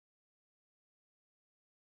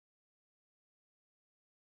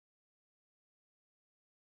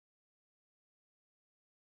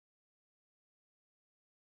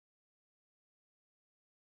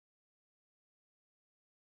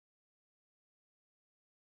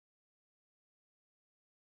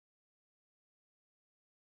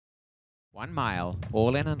1 mile,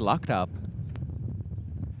 all in and locked up.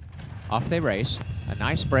 Off they race. A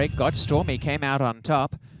nice break. Got Stormy came out on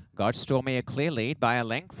top. Got Stormy a clear lead by a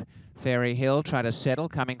length. Fairy Hill try to settle,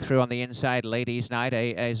 coming through on the inside. Ladies Night,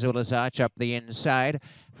 Azula's Arch up the inside.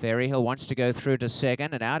 Fairy Hill wants to go through to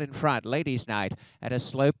second, and out in front, Ladies Night at a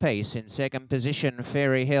slow pace in second position.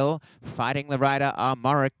 Fairy Hill fighting the rider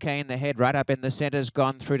Armoricaine. The head right up in the centre's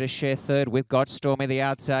gone through to share third with Got Stormy the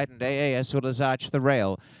outside, and Azula's Arch the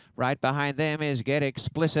rail. Right behind them is Get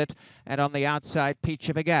Explicit, and on the outside, Peach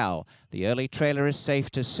of a Gal. The early trailer is safe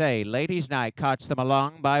to say. Ladies Night carts them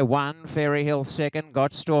along by 1. Fairy Hill second.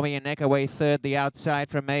 Got Stormy and Neckaway third. The outside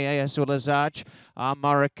from Azula's Arch.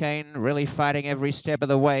 Armoricaine really fighting every step of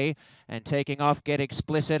the way and taking off Get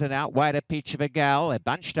Explicit, and out wide a Peach of a Gal. They're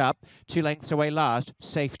bunched up, 2 lengths away last,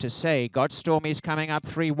 safe to say. Got Stormy's coming up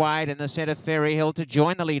 3 wide in the centre. Fairy Hill to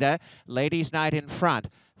join the leader. Ladies Night in front.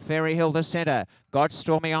 Fairy Hill the centre. Got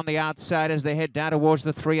Stormy on the outside as they head down towards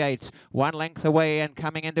the 3/8. 1 length away, and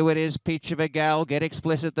coming into it is Peach of a Gal. Get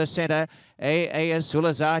Explicit the centre.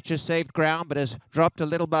 Azula's Arch has saved ground, but has dropped a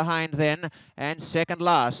little behind then. And second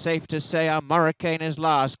last, safe to say, Armoricaine is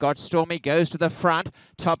last. Got Stormy goes to the front,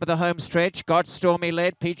 top of the home stretch. Got Stormy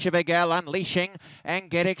led, Peach of a Gal unleashing, and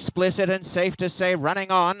Get Explicit, and safe to say,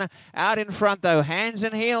 running on. Out in front though, hands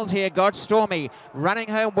and heels here. Got Stormy running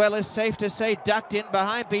home well, is safe to say, ducked in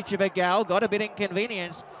behind Peach of a Gal. Got a bit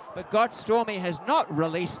inconvenienced, but Got Stormy has not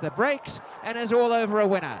released the brakes and is all over a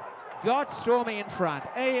winner. Got Stormy in front.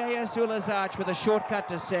 Azula's Arch with a shortcut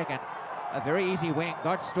to second. A very easy win.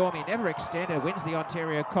 Got Stormy never extended, wins the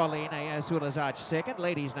Ontario Colleen. Azula's Arch second.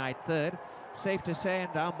 Ladies Night third. Safe to say,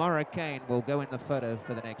 and Armoricaine will go in the photo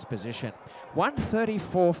for the next position.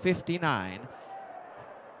 1:34.59.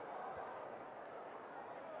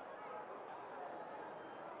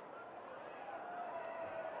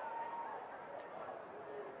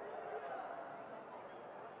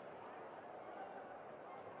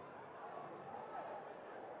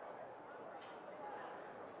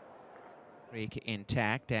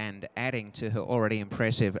 Intact, and adding to her already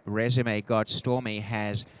impressive resume, Got Stormy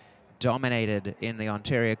has dominated in the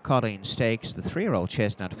Ontario Colleen Stakes. The 3-year-old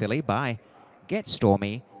chestnut filly by Get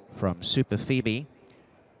Stormy from Super Phoebe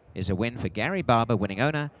is a win for Gary Barber, winning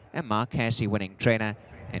owner, and Mark Cassie, winning trainer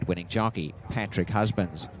and winning jockey. Patrick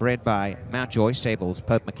Husbands, bred by Mountjoy Stables,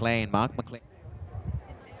 Pope McLean, Mark McLean.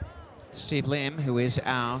 Steve Lim, who is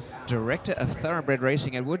our Director of Thoroughbred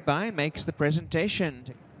Racing at Woodbine, makes the presentation.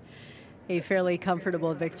 A fairly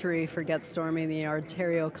comfortable victory for Get Stormy in the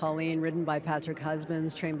Ontario Colleen, ridden by Patrick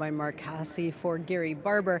Husbands, trained by Mark Cassie for Gary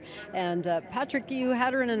Barber. And Patrick, you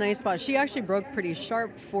had her in a nice spot. She actually broke pretty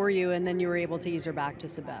sharp for you, and then you were able to ease her back to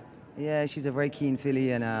Sabet. Yeah, she's a very keen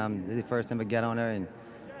filly, and this is the first time I get on her. And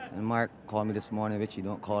Mark called me this morning, which you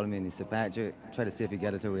don't call me, and he said, Patrick, try to see if you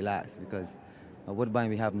get her to relax, because at Woodbine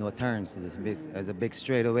we have no turns. It's a big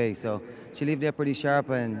straightaway. So she lived there pretty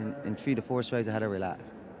sharp, and in 3 to 4 strides I had her relax.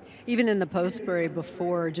 Even in the postbury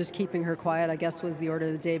before, just keeping her quiet, I guess, was the order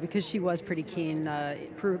of the day, because she was pretty keen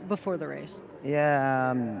before the race.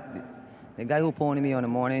 Yeah, the guy who ponied me on the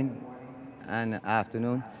morning and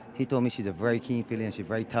afternoon, he told me she's a very keen filly and she's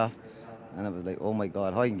very tough. And I was like, oh my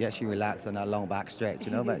God, how you can get she relaxed on that long back stretch,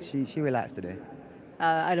 you know? But she relaxed today.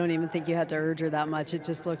 I don't even think you had to urge her that much. It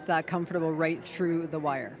just looked that comfortable right through the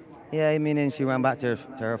wire. Yeah, I mean, and she ran back to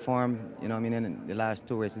her form. You know what I mean? In the last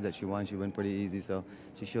 2 races that she won pretty easy. So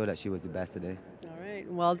she showed that she was the best today. All right,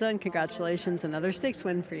 well done. Congratulations. Another stakes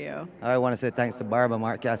win for you. I want to say thanks to Barb and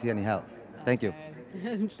Mark Cassie and the help. Thank you.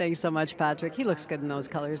 Thanks so much, Patrick. He looks good in those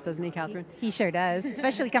colors, doesn't he, Catherine? He sure does,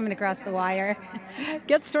 especially coming across the wire.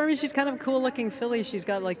 Get Stormy, she's kind of a cool-looking filly. She's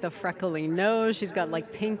got like the freckly nose. She's got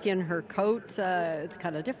like pink in her coat. It's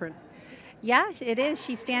kind of different. Yeah, it is.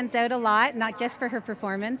 She stands out a lot, not just for her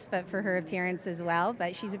performance, but for her appearance as well.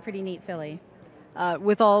 But she's a pretty neat filly.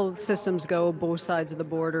 With all systems go, both sides of the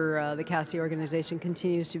border, the Cassie organization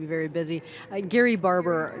continues to be very busy. Gary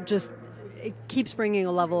Barber just keeps bringing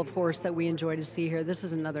a level of horse that we enjoy to see here. This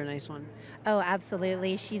is another nice one. Oh,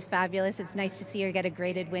 absolutely. She's fabulous. It's nice to see her get a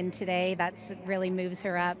graded win today. That really moves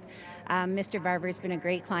her up. Mr. Barber's been a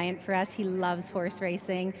great client for us. He loves horse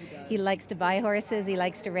racing. He likes to buy horses. He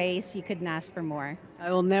likes to race. You couldn't ask for more. I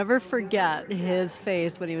will never forget his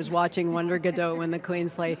face when he was watching Wonder Godot win the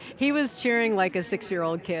Queen's Plate. He was cheering like a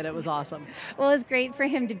 6-year-old kid. It was awesome. Well, it was great for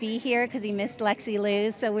him to be here because he missed Lexi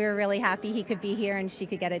Luz, so we were really happy he could be here and she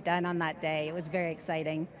could get it done on that day. It was very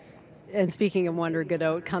exciting. And speaking of Wonder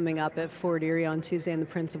Godot, coming up at Fort Erie on Tuesday in the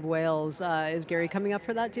Prince of Wales, is Gary coming up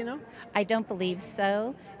for that, do you know? I don't believe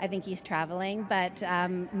so. I think he's traveling, but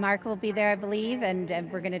Mark will be there, I believe, and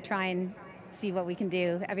we're going to try and see what we can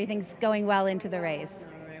do. Everything's going well into the race.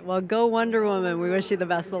 right, well, go Wonder Woman. We wish you the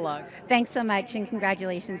best of luck. Thanks so much, and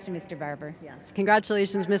congratulations to Mr. Barber. Yes,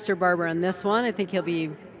 congratulations, Mr. Barber, on this one. I think he'll be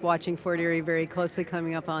watching Fort Erie very closely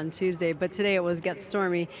coming up on Tuesday, but today it was Get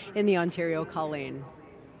Stormy in the Ontario Colleen.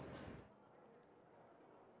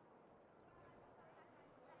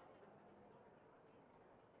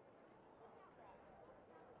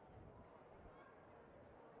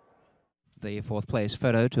 The fourth place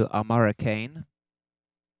photo to Armoricaine.